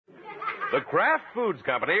The Kraft Foods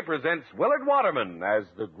Company presents Willard Waterman as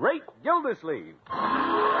the Great Gildersleeve.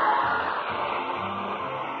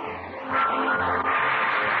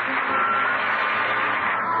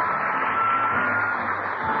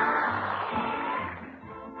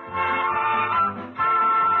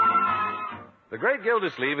 The Great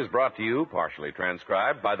Gildersleeve is brought to you, partially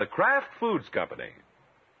transcribed, by the Kraft Foods Company.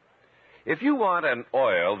 If you want an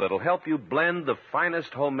oil that'll help you blend the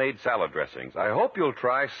finest homemade salad dressings, I hope you'll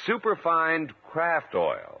try Superfined Kraft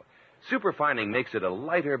Oil. Superfining makes it a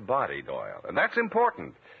lighter-bodied oil, and that's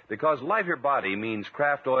important because lighter body means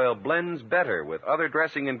Kraft Oil blends better with other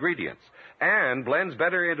dressing ingredients and blends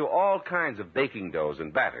better into all kinds of baking doughs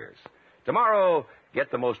and batters. Tomorrow,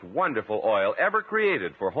 get the most wonderful oil ever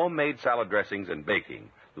created for homemade salad dressings and baking.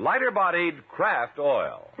 Lighter-bodied Kraft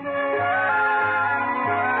Oil.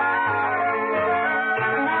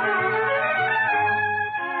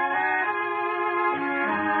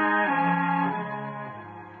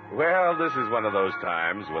 Well, this is one of those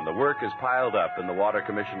times when the work is piled up in the water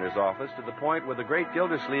commissioner's office to the point where the great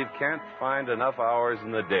Gildersleeve can't find enough hours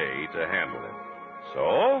in the day to handle it.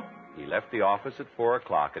 So, he left the office at 4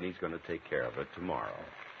 o'clock, and he's going to take care of it tomorrow.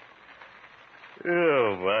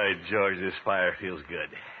 Oh, by George, this fire feels good.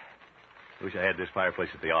 Wish I had this fireplace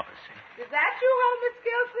at the office. Is that you home, Miss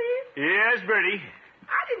Gildersleeve? Yes, Bertie.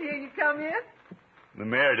 I didn't hear you come in. The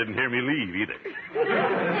mayor didn't hear me leave either.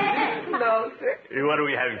 No, sir. What are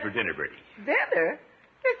we having for dinner, Bertie? Dinner?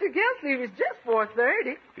 Mr. Gildersleeve, it's just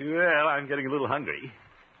 4:30. Well, I'm getting a little hungry.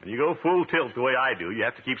 When you go full tilt the way I do, you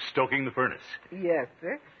have to keep stoking the furnace. Yes,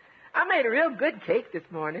 sir. I made a real good cake this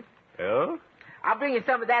morning. Oh? I'll bring you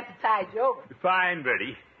some of that to tide you over. Fine,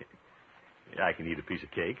 Bertie. Yeah, I can eat a piece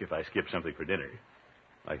of cake if I skip something for dinner,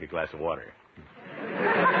 like a glass of water.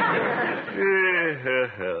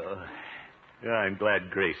 I'm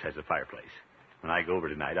glad Grace has a fireplace. When I go over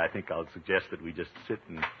tonight, I think I'll suggest that we just sit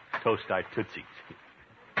and toast our Tootsies.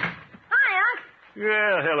 Hi, Unc.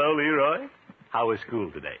 Well, hello, Leroy. How was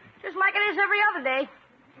school today? Just like it is every other day.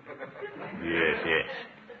 Yes.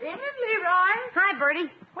 Isn't it, Leroy? Hi, Bertie.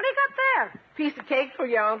 What do you got there? Piece of cake for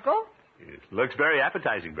your uncle. It looks very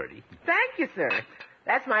appetizing, Bertie. Thank you, sir.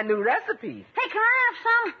 That's my new recipe. Hey, can I have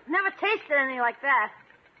some? Never tasted any like that.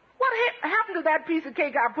 What happened to that piece of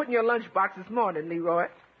cake I put in your lunchbox this morning, Leroy?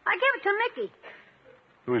 I gave it to Mickey,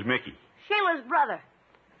 Who's Mickey? Sheila's brother.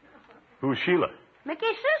 Who's Sheila?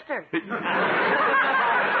 Mickey's sister.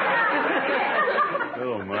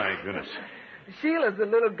 Oh, my goodness. Sheila's the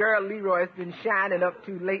little girl Leroy's been shining up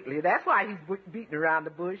to lately. That's why he's beating around the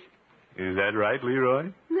bush. Is that right,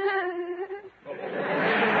 Leroy?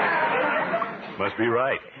 Must be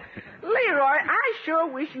right. Leroy, I sure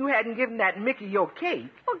wish you hadn't given that Mickey your cake.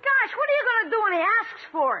 Well, gosh, what are you going to do when he asks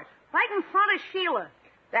for it? Right in front of Sheila.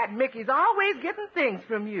 That Mickey's always getting things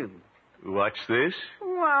from you. Watch this.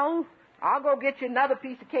 Well, I'll go get you another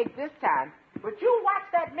piece of cake this time. But you watch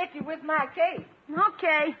that Mickey with my cake.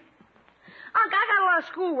 okay. Unc, I got a lot of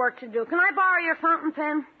schoolwork to do. Can I borrow your fountain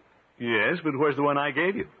pen? Yes, but where's the one I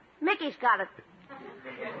gave you? Mickey's got it.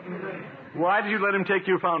 Why did you let him take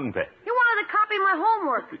your fountain pen? He wanted to copy my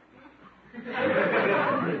homework.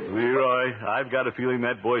 Leroy, I've got a feeling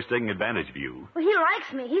that boy's taking advantage of you. Well, he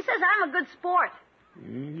likes me. He says I'm a good sport.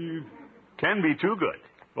 You can be too good.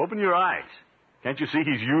 Open your eyes. Can't you see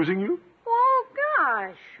he's using you? Oh,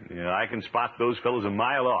 gosh. Yeah, I can spot those fellows a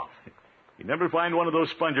mile off. You never find one of those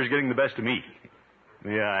spongers getting the best of me.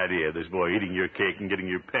 The idea of this boy eating your cake and getting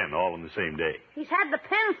your pen all in the same day. He's had the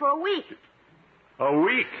pen for a week. A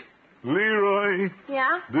week? Leroy,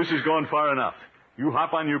 Yeah? this has gone far enough. You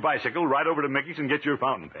hop on your bicycle, ride over to Mickey's, and get your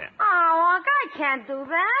fountain pen. Oh, Unc, I can't do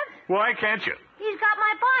that. Why can't you? He's got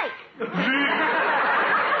my bike.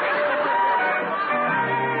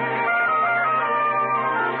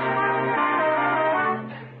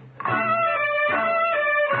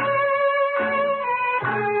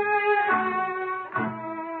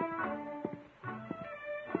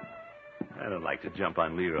 I don't like to jump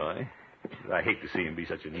on Leroy. I hate to see him be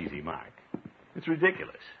such an easy mark. It's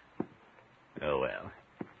ridiculous. Oh, well,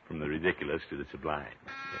 from the ridiculous to the sublime.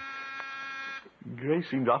 Grace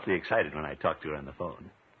seemed awfully excited when I talked to her on the phone.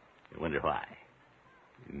 I wonder why.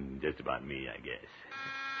 Just about me, I guess.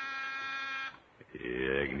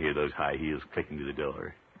 Yeah, I can hear those high heels clicking to the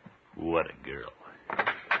door. What a girl.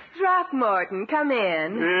 Throckmorton, come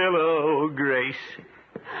in. Hello, Grace.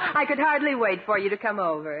 I could hardly wait for you to come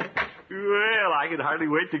over. Well, I can hardly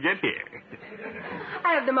wait to get here.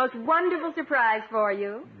 I have the most wonderful surprise for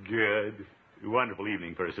you. Good. Wonderful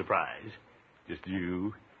evening for a surprise. Just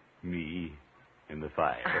you, me, and the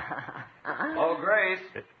fire. Oh, Grace.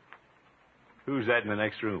 Who's that in the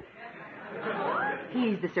next room?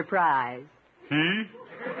 He's the surprise. He?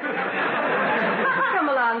 Come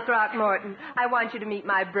along, Throckmorton. I want you to meet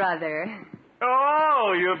my brother.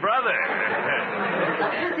 Oh, your brother.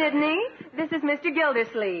 Sidney, this is Mr.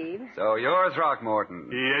 Gildersleeve. So you're Throckmorton.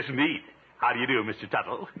 Yes, indeed. How do you do, Mr.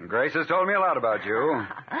 Tuttle? Grace has told me a lot about you.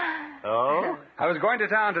 Oh? I was going to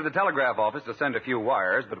town to the telegraph office to send a few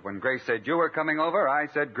wires, but when Grace said you were coming over, I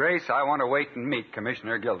said, Grace, I want to wait and meet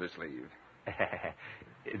Commissioner Gildersleeve.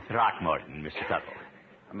 Throckmorton, Mr. Tuttle.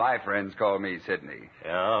 My friends call me Sidney.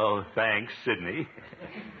 Oh, thanks, Sidney.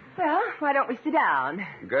 Well, why don't we sit down?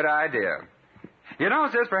 Good idea. You know,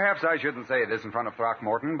 sis, perhaps I shouldn't say this in front of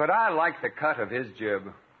Throckmorton, but I like the cut of his jib.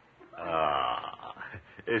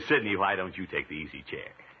 Sidney, why don't you take the easy chair?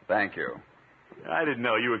 Thank you. I didn't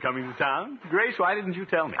know you were coming to town. Grace, why didn't you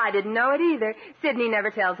tell me? I didn't know it either. Sidney never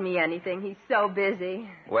tells me anything. He's so busy.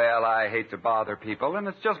 Well, I hate to bother people, and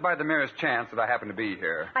it's just by the merest chance that I happen to be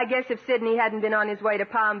here. I guess if Sidney hadn't been on his way to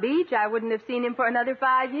Palm Beach, I wouldn't have seen him for another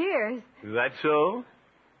 5 years. Is that so?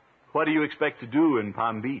 What do you expect to do in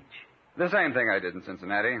Palm Beach? The same thing I did in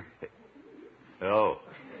Cincinnati. Oh,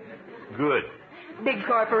 good. Big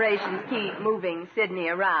corporations keep moving Sidney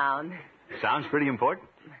around. Sounds pretty important.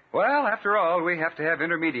 Well, after all, we have to have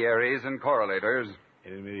intermediaries and correlators.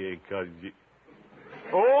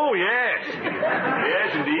 Oh, yes.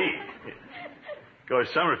 Yes, indeed. Of course,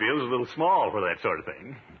 Summerfield's a little small for that sort of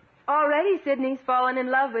thing. Already Sidney's fallen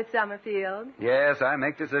in love with Summerfield. Yes, I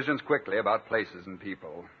make decisions quickly about places and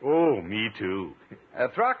people. Oh, me too.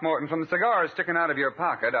 Throckmorton, from the cigars sticking out of your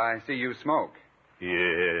pocket, I see you smoke.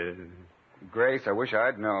 Yeah. Grace, I wish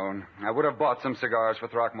I'd known. I would have bought some cigars for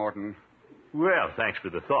Throckmorton. Well, thanks for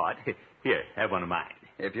the thought. Here, have one of mine.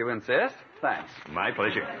 If you insist, thanks. My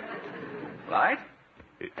pleasure. Light?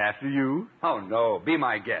 After you, Oh, no, be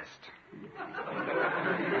my guest.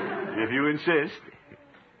 if you insist.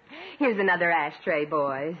 Here's another ashtray,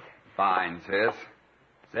 boys. Fine, sis.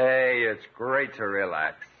 Say, it's great to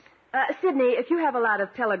relax. Sidney, if you have a lot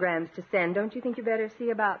of telegrams to send, don't you think you better see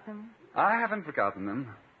about them? I haven't forgotten them.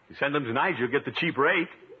 You send them tonight, you'll get the cheap rate.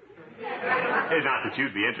 Not that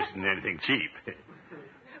you'd be interested in anything cheap.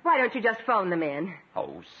 Why don't you just phone them in?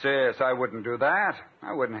 Oh, sis, I wouldn't do that.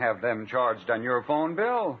 I wouldn't have them charged on your phone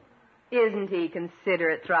bill. Isn't he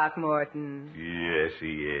considerate, Throckmorton? Yes,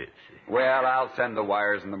 he is. Well, I'll send the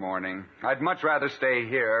wires in the morning. I'd much rather stay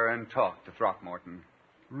here and talk to Throckmorton.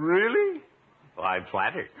 Really? Well, I'm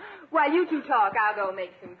flattered. While you two talk, I'll go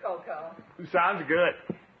make some cocoa. Sounds good.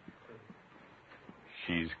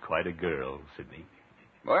 She's quite a girl, Sidney.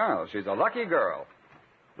 Well, she's a lucky girl.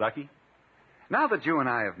 Lucky? Now that you and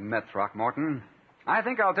I have met, Throckmorton, I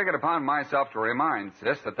think I'll take it upon myself to remind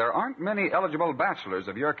Sis that there aren't many eligible bachelors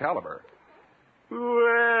of your caliber. Well.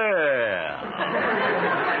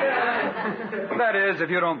 That is, if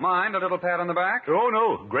you don't mind, a little pat on the back. Oh,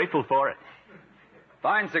 no. Grateful for it.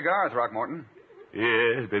 Fine cigar, Throckmorton.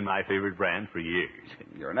 Yeah, it's been my favorite brand for years.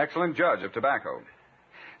 You're an excellent judge of tobacco.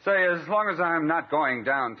 Say, as long as I'm not going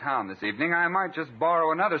downtown this evening, I might just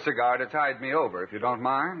borrow another cigar to tide me over, if you don't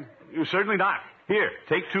mind. Certainly not. Here,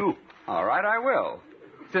 take two. All right, I will.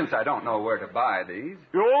 Since I don't know where to buy these.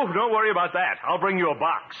 Oh, don't worry about that. I'll bring you a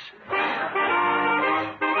box.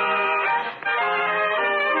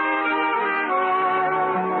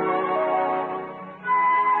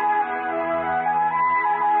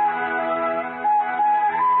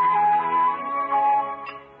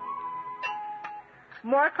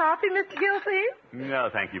 More coffee, Mr. Gildersleeve? No,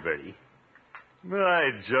 thank you, Bertie. By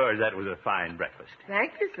George, that was a fine breakfast.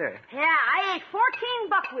 Thank you, sir. Yeah, I ate 14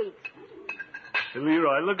 buckwheats.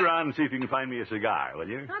 Leroy, look around and see if you can find me a cigar, will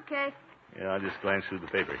you? Okay. Yeah, I'll just glance through the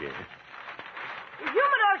paper here. The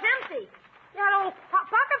humidor's empty. You had a whole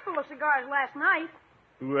pocket full of cigars last night.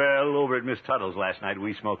 Well, over at Miss Tuttle's last night,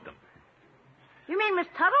 we smoked them. You mean Miss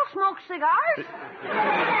Tuttle smokes cigars?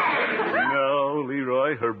 No,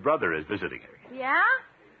 Leroy, her brother is visiting her. Yeah?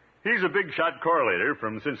 He's a big shot correlator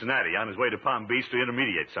from Cincinnati on his way to Palm Beach to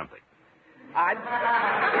intermediate something. I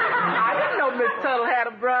didn't know Miss Tuttle had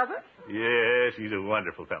a brother. Yes, he's a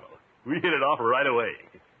wonderful fellow. We hit it off right away.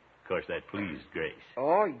 Of course, that pleased Grace.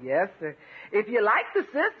 Oh, yes, sir. If you like the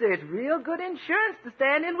sister, it's real good insurance to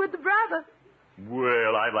stand in with the brother.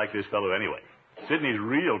 Well, I'd like this fellow anyway. Sidney's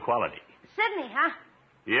real quality. Sidney, huh?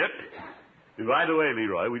 Yep. By the way,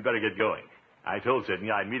 Leroy, we'd better get going. I told Sidney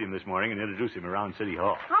I'd meet him this morning and introduce him around City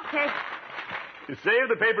Hall. Okay. Save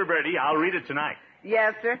the paper, Bertie. I'll read it tonight.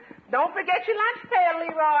 Yes, sir. Don't forget your lunch pail,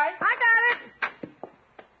 Leroy. I got it.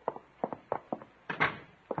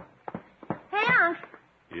 Hey, Unc,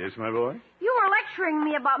 Yes, my boy? you were lecturing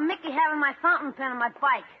me about Mickey having my fountain pen on my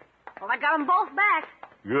bike. Well, I got them both back.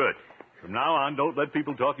 Good. From now on, don't let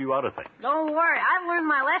people talk you out of things. Don't worry, I've learned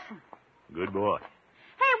my lesson. Good boy.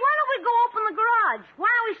 Hey, why don't we go open the garage? Why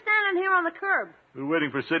are we standing here on the curb? We're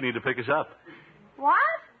waiting for Sidney to pick us up. What?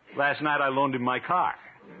 Last night I loaned him my car.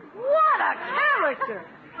 What a character!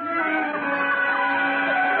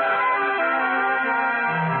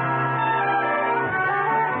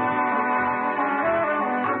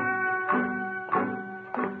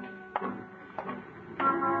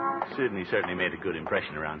 Sidney certainly made a good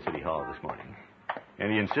impression around City Hall this morning.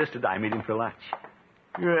 And he insisted I meet him for lunch.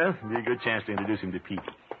 Well, it'd be a good chance to introduce him to Peavy.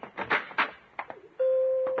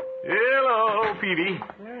 Hello, Peavy.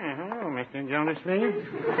 Hello, Mr. Gildersleeve.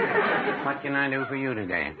 What can I do for you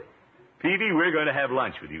today? Peavy, we're going to have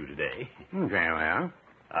lunch with you today. Very well.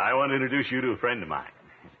 I want to introduce you to a friend of mine.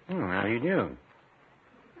 How do you do?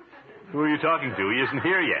 Who are you talking to? He isn't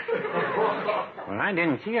here yet. Well, I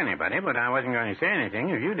didn't see anybody, but I wasn't going to say anything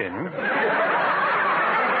if you didn't.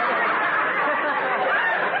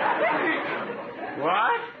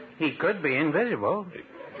 What? He could be invisible.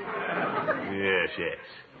 Yes.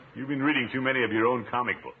 You've been reading too many of your own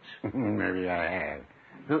comic books. Maybe I have.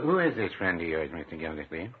 Who is this friend of yours, Mr.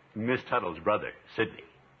 Gildersleeve? Miss Tuttle's brother, Sidney.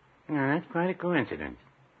 Oh, that's quite a coincidence.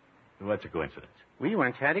 What's a coincidence? We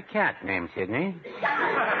once had a cat named Sidney.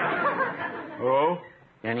 Oh?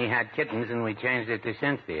 Then he had kittens, and we changed it to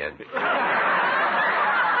Cynthia.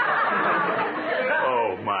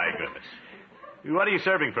 Oh, my goodness. What are you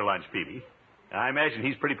serving for lunch, Peavy? I imagine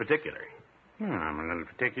he's pretty particular. I'm a little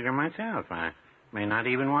particular myself. I may not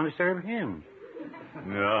even want to serve him.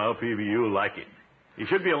 No, Peavy, you'll like it. He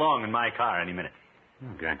should be along in my car any minute.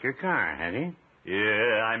 Got your car, has he?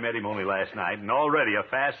 Yeah, I met him only last night, and already a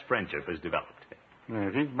fast friendship has developed. Well,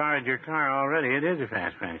 if he's borrowed your car already, it is a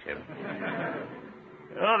fast friendship.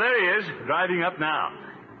 Oh, there he is, driving up now.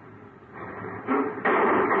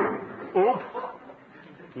 Oop.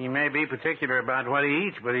 He may be particular about what he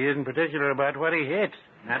eats, but he isn't particular about what he hits.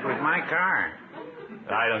 That was my car.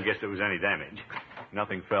 I don't guess there was any damage.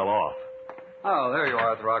 Nothing fell off. Oh, there you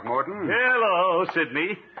are, Throckmorton. Hello,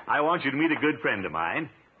 Sidney. I want you to meet a good friend of mine,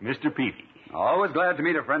 Mr. Peavy. Always glad to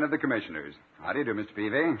meet a friend of the commissioner's. How do you do, Mr.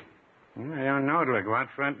 Peavy? I don't know till I go out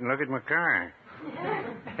front and look at my car.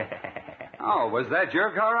 Oh, was that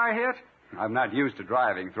your car I hit? I'm not used to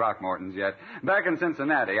driving Throckmorton's yet. Back in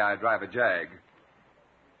Cincinnati, I drive a Jag.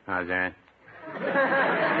 How's that?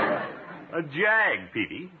 A Jag,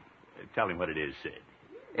 Peavy. Tell him what it is, Sid.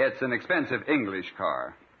 It's an expensive English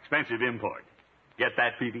car. Expensive import. Get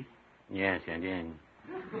that, Peavy? Yes, I did.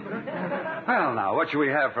 Well, now, what should we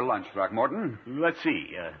have for lunch, Throckmorton? Let's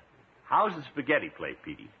see. How's the spaghetti plate,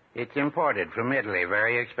 Peavy? It's imported from Italy,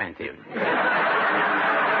 very expensive.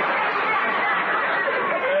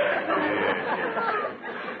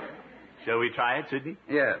 Shall we try it, Sidney?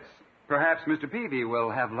 Yes. Perhaps Mr. Peavy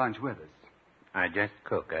will have lunch with us. I just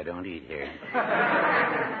cook. I don't eat here.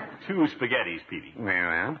 2 spaghettis, Peavy. Very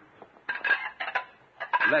well.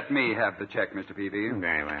 Let me have the check, Mr. Peavy.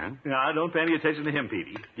 Very well. Now, don't pay any attention to him,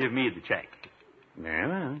 Peavy. Give me the check. Very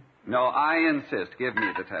well. No, I insist. Give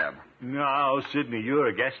me the tab. No, Sidney, you're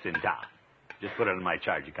a guest in town. Just put it on my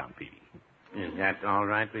charge account, Peavy. Is that all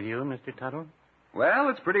right with you, Mr. Tuttle? Well,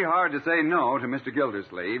 it's pretty hard to say no to Mr.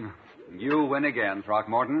 Gildersleeve. You win again,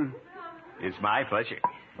 Throckmorton. It's my pleasure.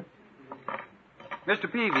 Mr.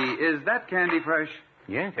 Peavy, is that candy fresh?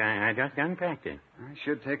 Yes, I just unpacked it. I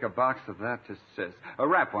should take a box of that to Sis.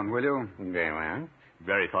 Wrap one, will you? Very well.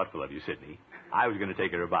 Very thoughtful of you, Sidney. I was going to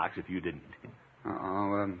take her a box if you didn't.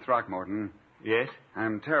 Throckmorton. Yes?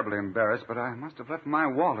 I'm terribly embarrassed, but I must have left my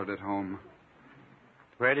wallet at home.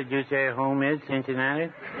 Where did you say home is,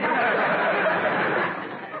 Cincinnati?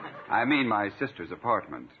 I mean my sister's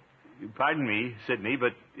apartment. Pardon me, Sidney,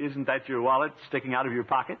 but isn't that your wallet sticking out of your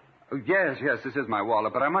pocket? Oh, yes, this is my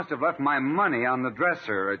wallet, but I must have left my money on the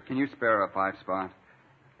dresser. Can you spare a 5-spot?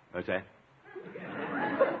 What's that?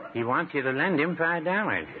 He wants you to lend him $5.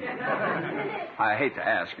 I hate to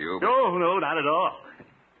ask you, but... No, not at all.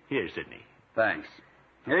 Here, Sidney. Thanks.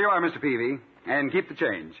 Here you are, Mr. Peavy, and keep the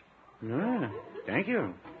change. Thank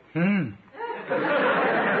you.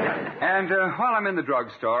 And while I'm in the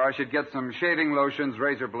drugstore, I should get some shaving lotions,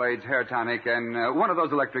 razor blades, hair tonic, and one of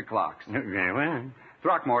those electric clocks. Very well.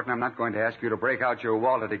 Throckmorton, I'm not going to ask you to break out your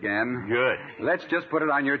wallet again. Good. Let's just put it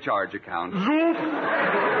on your charge account.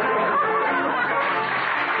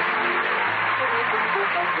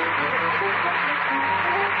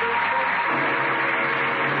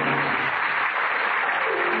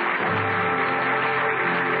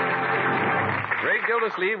 Great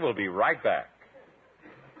Gildersleeve will be right back.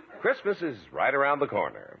 Christmas is right around the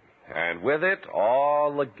corner, and with it,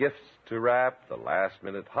 all the gifts to wrap, the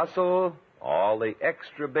last-minute hustle, all the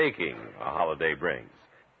extra baking a holiday brings.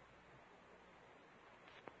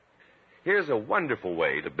 Here's a wonderful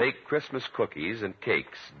way to bake Christmas cookies and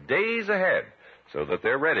cakes days ahead so that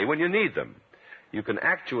they're ready when you need them. You can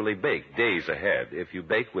actually bake days ahead if you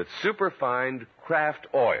bake with superfine Kraft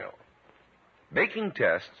oil. Baking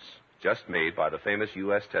tests, just made by the famous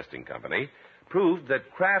U.S. testing company, proved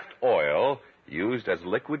that Kraft oil, used as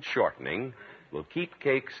liquid shortening, will keep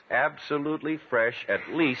cakes absolutely fresh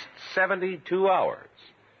at least 72 hours.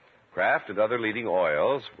 Kraft and other leading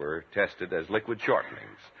oils were tested as liquid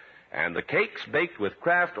shortenings, and the cakes baked with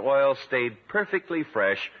Kraft oil stayed perfectly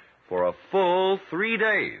fresh for a full 3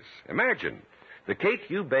 days. Imagine, the cake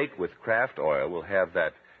you bake with Kraft oil will have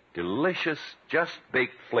that delicious,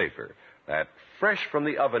 just-baked flavor, that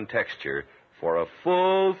fresh-from-the-oven texture for a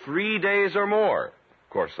full 3 days or more. Of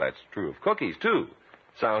course, that's true of cookies, too.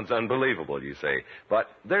 Sounds unbelievable, you say, but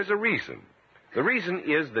there's a reason. The reason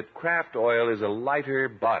is that Kraft oil is a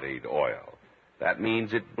lighter-bodied oil. That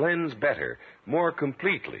means it blends better, more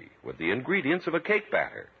completely, with the ingredients of a cake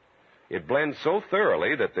batter. It blends so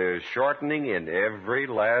thoroughly that there's shortening in every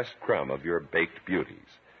last crumb of your baked beauties.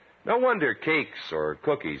 No wonder cakes or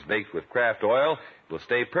cookies baked with Kraft oil will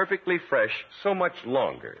stay perfectly fresh so much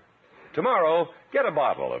longer. Tomorrow, get a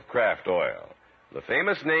bottle of Kraft oil. The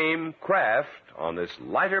famous name, Kraft, on this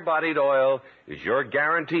lighter-bodied oil is your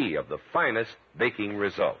guarantee of the finest baking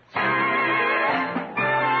results.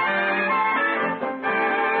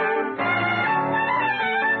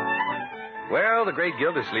 Well, the great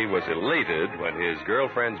Gildersleeve was elated when his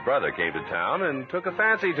girlfriend's brother came to town and took a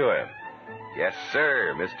fancy to him. Yes,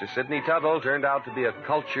 sir, Mr. Sidney Tuttle turned out to be a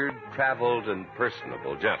cultured, traveled, and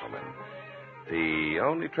personable gentleman. The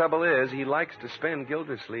only trouble is he likes to spend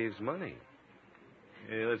Gildersleeve's money.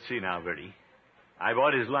 Let's see now, Bertie. I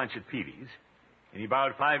bought his lunch at Peavy's, and he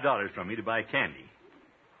borrowed $5 from me to buy candy.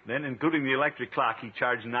 Then, including the electric clock, he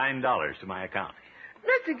charged $9 to my account.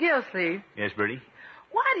 Mr. Gildersleeve, Yes, Bertie?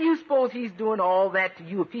 why do you suppose he's doing all that to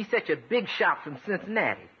you if he's such a big shot from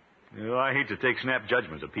Cincinnati? Oh, I hate to take snap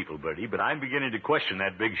judgments of people, Bertie, but I'm beginning to question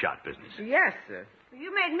that big shot business. Yes, sir.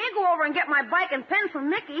 You made me go over and get my bike and pen from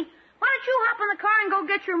Mickey. Why don't you hop in the car and go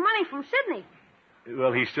get your money from Sidney?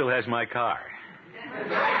 Well, he still has my car.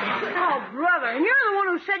 Oh, brother, and you're the one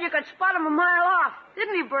who said you could spot him a mile off,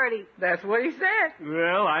 didn't he, Bertie? That's what he said.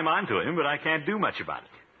 Well, I'm on to him, but I can't do much about it.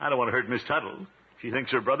 I don't want to hurt Miss Tuttle. She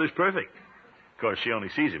thinks her brother's perfect. Of course, she only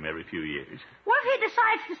sees him every few years. What if he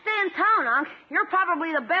decides to stay in town, Unc? You're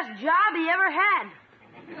probably the best job he ever had.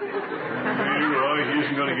 Leroy, he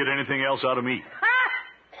isn't going to get anything else out of me.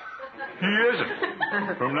 He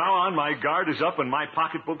isn't. From now on, my guard is up and my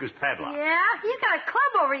pocketbook is padlocked. Yeah? He's got a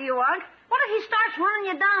club over you, Unc. What if he starts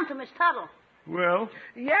running you down to Miss Tuttle? Well?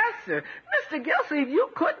 Yes, sir. Mr. Gildersleeve, you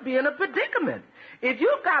could be in a predicament. If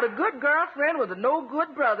you've got a good girlfriend with a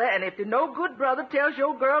no-good brother, and if the no-good brother tells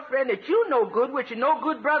your girlfriend that you no good, which a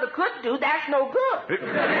no-good brother could do, that's no good.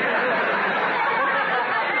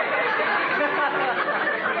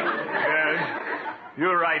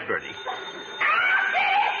 You're right, Bertie.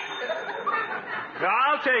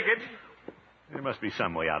 I'll take it. There must be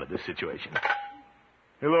some way out of this situation.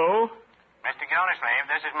 Hello? Mr. Gildersleeve,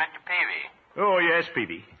 this is Mr. Peavy. Oh, yes,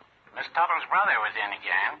 Peavy. Miss Tuttle's brother was in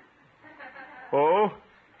again. Oh?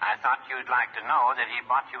 I thought you'd like to know that he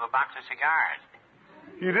bought you a box of cigars.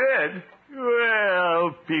 You did?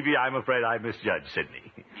 Well, Peavy, I'm afraid I misjudged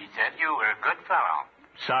Sidney. He said you were a good fellow.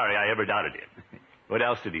 Sorry I ever doubted him. What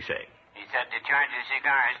else did he say? He said to charge the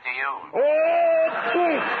cigars to you.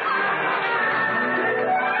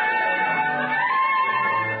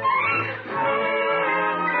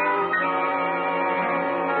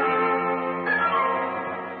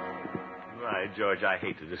 Right, George, I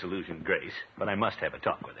hate to disillusion Grace, but I must have a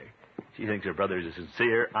talk with her. She thinks her brother is a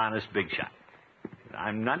sincere, honest big shot.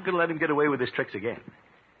 I'm not going to let him get away with his tricks again.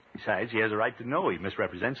 Besides, he has a right to know he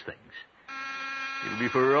misrepresents things. It'll be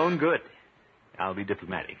for her own good. I'll be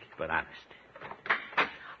diplomatic, but honest.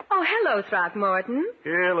 Oh, hello, Throckmorton.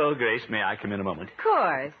 Hello, Grace. May I come in a moment? Of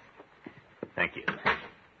course. Thank you.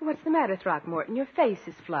 What's the matter, Throckmorton? Your face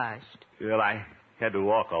is flushed. Well, I had to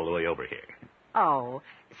walk all the way over here. Oh,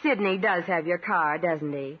 Sidney does have your car,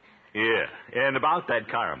 doesn't he? Yeah, and about that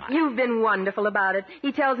car of mine. You've been wonderful about it.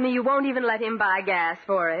 He tells me you won't even let him buy gas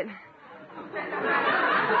for it.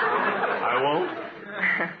 I won't?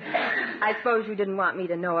 I suppose you didn't want me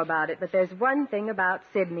to know about it, but there's one thing about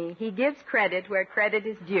Sidney. He gives credit where credit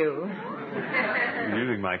is due. You're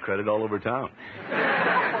using my credit all over town.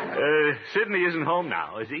 Sidney isn't home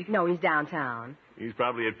now, is he? No, he's downtown. He's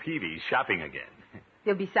probably at Peavy's shopping again.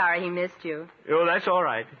 He'll be sorry he missed you. Oh, that's all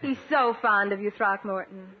right. He's so fond of you,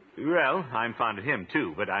 Throckmorton. Well, I'm fond of him,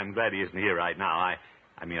 too, but I'm glad he isn't here right now.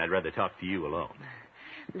 I mean, I'd rather talk to you alone.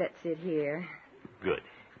 Let's sit here. Good.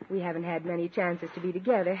 We haven't had many chances to be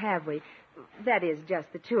together, have we? That is,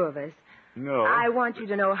 just the two of us. No. I want you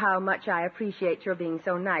to know how much I appreciate your being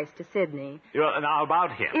so nice to Sidney. Well, now,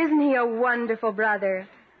 about him. Isn't he a wonderful brother?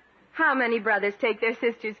 How many brothers take their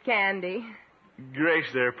sister's candy?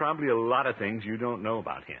 Grace, there are probably a lot of things you don't know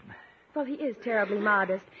about him. Well, he is terribly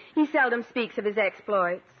modest. He seldom speaks of his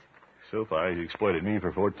exploits. So far, he's exploited me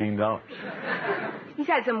for $14. He's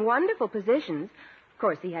had some wonderful positions. Of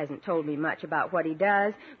course, he hasn't told me much about what he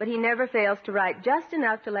does, but he never fails to write just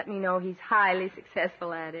enough to let me know he's highly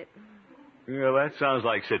successful at it. Well, that sounds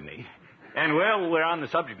like Sidney. And, well, we're on the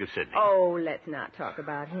subject of Sidney. Oh, let's not talk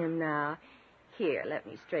about him now. Here, let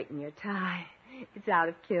me straighten your tie. It's out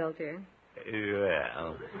of kilter.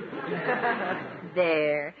 Well.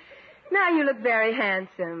 There. Now you look very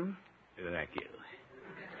handsome. Thank you.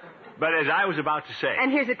 But as I was about to say...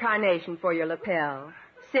 And here's a carnation for your lapel.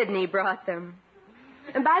 Sidney brought them.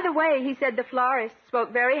 And by the way, he said the florist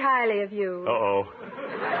spoke very highly of you. Uh-oh.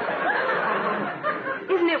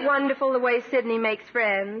 Isn't it wonderful the way Sidney makes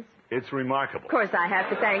friends? It's remarkable. Of course, I have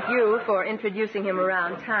to thank you for introducing him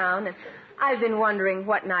around town. And I've been wondering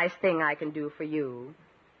what nice thing I can do for you.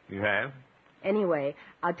 You have? Anyway,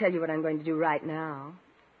 I'll tell you what I'm going to do right now.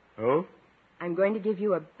 Oh? I'm going to give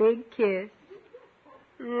you a big kiss.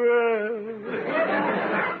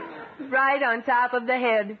 Right on top of the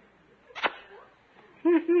head.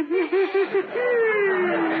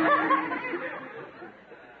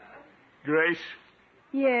 Grace?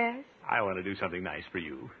 Yes. I want to do something nice for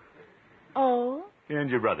you. Oh?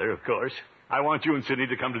 And your brother, of course. I want you and Sidney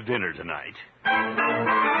to come to dinner tonight.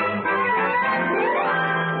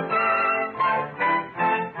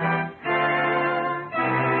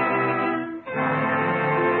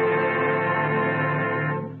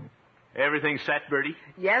 Everything set, Bertie?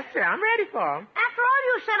 Yes, sir. I'm ready for him. After all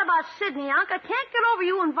you said about Sidney, Unc, I can't get over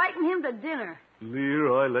you inviting him to dinner.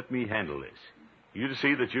 Leroy, let me handle this. You to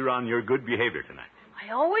see that you're on your good behavior tonight.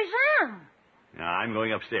 I always am. Now, I'm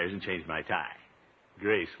going upstairs and change my tie.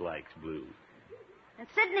 Grace likes blue. And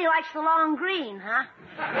Sidney likes the long green, huh?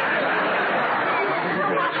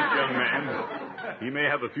 Young man, he may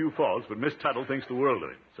have a few faults, but Miss Tuttle thinks the world of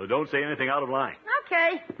him. So don't say anything out of line.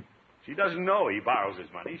 Okay. She doesn't know he borrows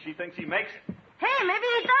his money. She thinks he makes it. Hey, maybe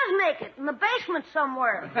he does make it in the basement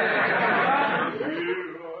somewhere. How do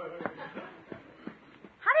you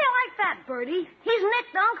like that, Bertie? He's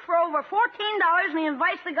nicked Unc for over $14 and he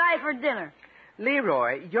invites the guy for dinner.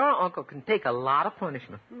 Leroy, your uncle can take a lot of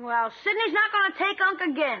punishment. Well, Sidney's not going to take Unc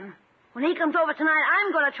again. When he comes over tonight,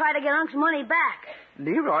 I'm going to try to get Unc's money back.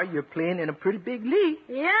 Leroy, you're playing in a pretty big league.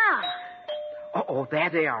 Yeah. Uh-oh, there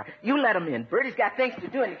they are. You let them in. Bertie's got things to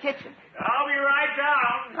do in the kitchen. I'll be right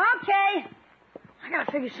down. Okay. I got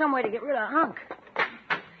to figure some way to get rid of Unc.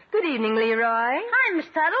 Good evening, Leroy. Hi, Miss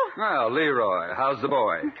Tuttle. Well, Leroy, how's the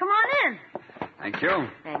boy? Come on in. Thank you.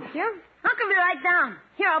 Thank you. Unc will be right down.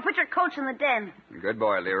 Here, I'll put your coats in the den. Good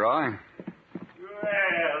boy, Leroy.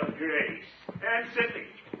 Well, Grace. And Sidney.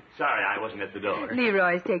 Sorry I wasn't at the door.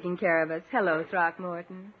 Leroy's taking care of us. Hello,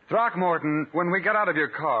 Throckmorton. Throckmorton, when we got out of your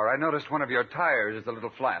car, I noticed one of your tires is a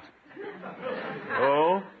little flat.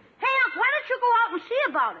 Oh? Hey, Unc, why don't you go out and see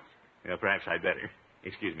about it? Well, perhaps I'd better.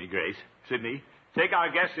 Excuse me, Grace. Sidney, take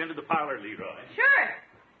our guests into the parlor, Leroy. Sure.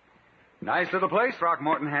 Nice little place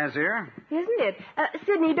Throckmorton has here. Isn't it?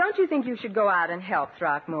 Sidney, don't you think you should go out and help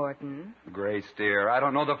Throckmorton? Grace, dear, I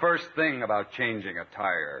don't know the first thing about changing a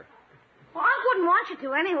tire. Well, Unc wouldn't want you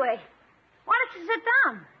to anyway. Why don't you sit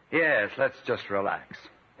down? Yes, let's just relax.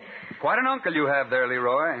 Quite an uncle you have there,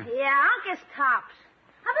 Leroy. Yeah, Unc is tops.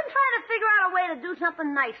 I've been trying to figure out a way to do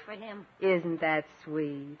something nice for him. Isn't that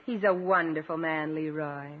sweet? He's a wonderful man,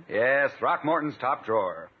 Leroy. Yes, Throckmorton's top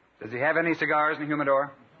drawer. Does he have any cigars in the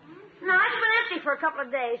humidor? No, it's been empty for a couple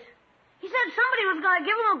of days. He said somebody was going to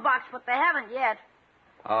give him a box, but they haven't yet.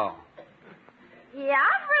 Oh. Yeah,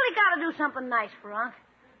 I've really got to do something nice for Unc.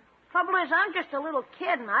 Trouble is, I'm just a little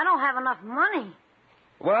kid, and I don't have enough money.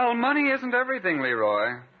 Well, money isn't everything,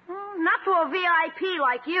 Leroy. Not to a VIP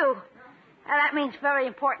like you. That means very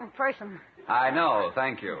important person. I know,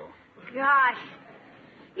 thank you. Gosh.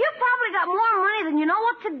 You've probably got more money than you know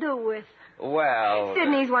what to do with. Well...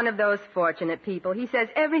 Sidney's one of those fortunate people. He says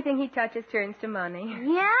everything he touches turns to money.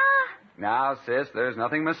 Yeah? Now, sis, there's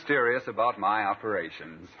nothing mysterious about my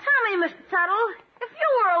operations. Tell me, Mr. Tuttle, if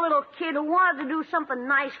you were a little kid who wanted to do something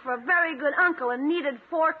nice for a very good uncle and needed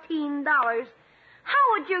 $14, how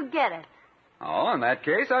would you get it? Oh, in that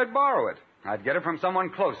case, I'd borrow it. I'd get it from someone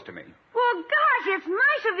close to me. Well, gosh, it's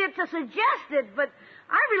nice of you to suggest it, but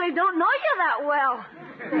I really don't know you that well.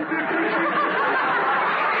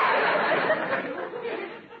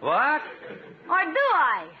 What? Or do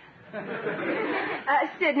I?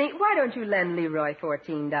 Sidney, why don't you lend Leroy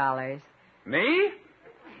 $14? Me?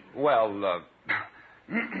 Well,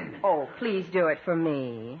 Oh, please do it for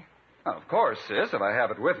me. of course, sis, if I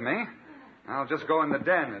have it with me. I'll just go in the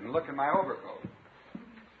den and look in my overcoat.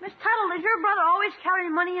 Miss Tuttle, does your brother always carry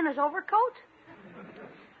money in his overcoat?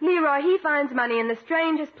 Leroy, he finds money in the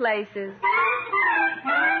strangest places.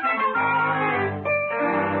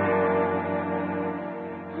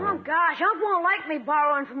 Oh, gosh, Uncle won't like me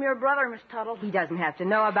borrowing from your brother, Miss Tuttle. He doesn't have to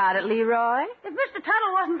know about it, Leroy. If Mr.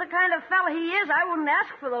 Tuttle wasn't the kind of fella he is, I wouldn't ask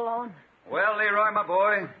for the loan. Well, Leroy, my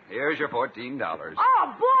boy, here's your $14.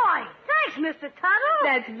 Oh, boy! Thanks, Mr. Tuttle.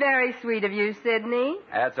 That's very sweet of you, Sidney.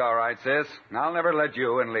 That's all right, sis. I'll never let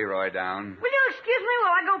you and Leroy down. Will you excuse me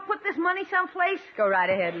while I go put this money someplace? Go right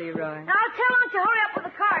ahead, Leroy. Now, I'll tell Unc to hurry up with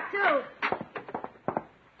the car, too.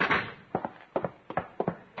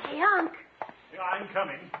 Hey, Unc. Yeah, I'm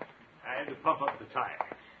coming. I had to pump up the tire.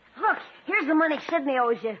 Look, here's the money Sidney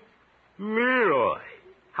owes you. Leroy,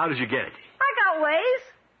 how did you get it? I got ways.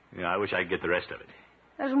 Yeah, I wish I could get the rest of it.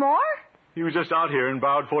 There's more? He was just out here and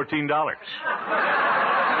borrowed $14.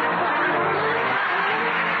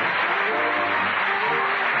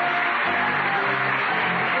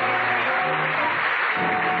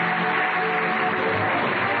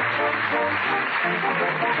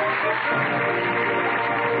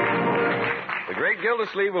 The great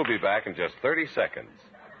Gildersleeve will be back in just 30 seconds.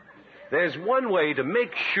 There's one way to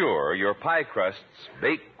make sure your pie crusts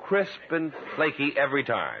bake crisp and flaky every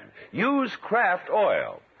time. Use Kraft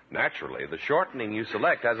oil. Naturally, the shortening you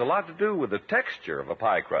select has a lot to do with the texture of a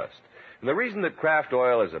pie crust. And the reason that Kraft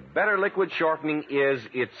oil is a better liquid shortening is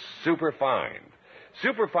it's superfine.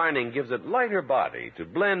 Superfining gives it lighter body to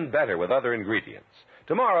blend better with other ingredients.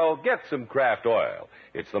 Tomorrow, get some Kraft oil.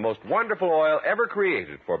 It's the most wonderful oil ever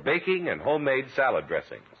created for baking and homemade salad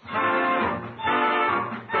dressings.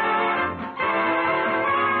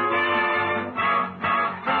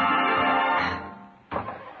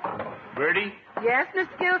 Bertie, Yes,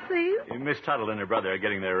 Mr. Gildersleeve? Miss Tuttle and her brother are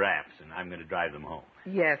getting their wraps, and I'm going to drive them home.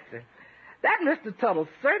 Yes, sir. That Mr. Tuttle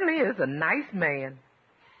certainly is a nice man.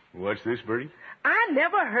 What's this, Bertie? I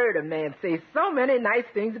never heard a man say so many nice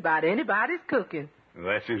things about anybody's cooking. Well,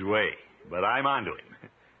 that's his way, but I'm onto him.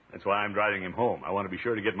 That's why I'm driving him home. I want to be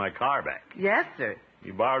sure to get my car back. Yes, sir. He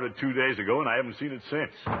borrowed it 2 days ago, and I haven't seen it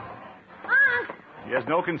since. Unc, He has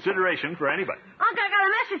no consideration for anybody. Unc, I got a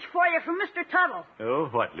message for you from Mr. Tuttle. Oh,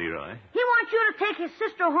 what, Leroy? He wants you to take his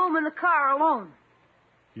sister home in the car alone.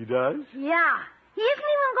 He does? Yeah. He isn't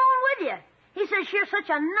even going with you. He says you're such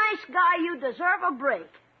a nice guy you deserve a break.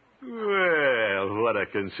 Well, what a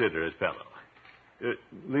considerate fellow.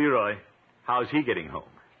 Leroy, how's he getting home?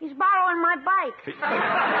 He's borrowing my bike. Good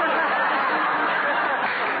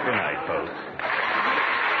night, folks.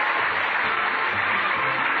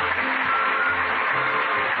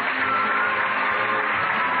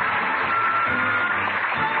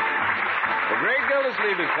 The Great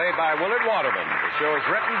Gildersleeve is played by Willard Waterman. The show is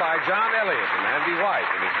written by John Elliott and Andy White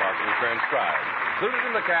and is partially transcribed. Included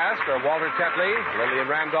in the cast are Walter Tetley, Lillian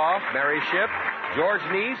Randolph, Mary Shipp, George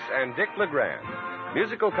Neese, and Dick LeGrand.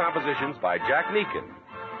 Musical compositions by Jack Meakin.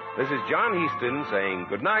 This is John Heaston saying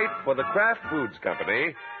goodnight for the Kraft Foods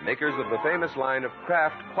Company, makers of the famous line of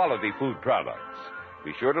Kraft quality food products.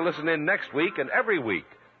 Be sure to listen in next week and every week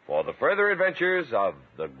for the further adventures of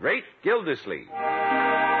the Great Gildersleeve.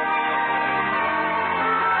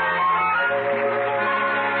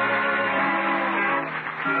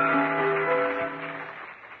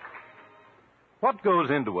 What goes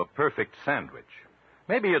into a perfect sandwich?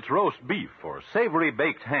 Maybe it's roast beef or savory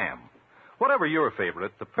baked ham. Whatever your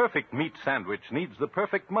favorite, the perfect meat sandwich needs the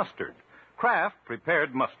perfect mustard. Kraft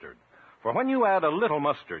prepared mustard. For when you add a little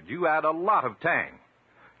mustard, you add a lot of tang.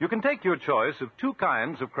 You can take your choice of 2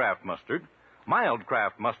 kinds of Kraft mustard. Mild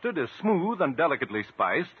Kraft mustard is smooth and delicately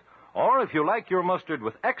spiced. Or if you like your mustard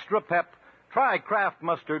with extra pep, try Kraft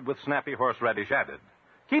mustard with snappy horseradish added.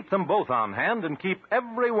 Keep them both on hand and keep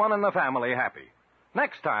everyone in the family happy.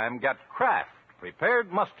 Next time, get Kraft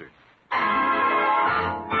prepared mustard.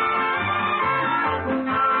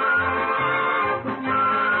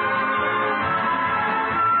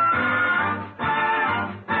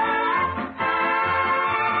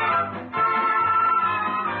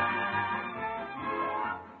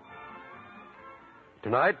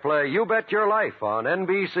 Tonight, play You Bet Your Life on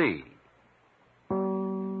NBC.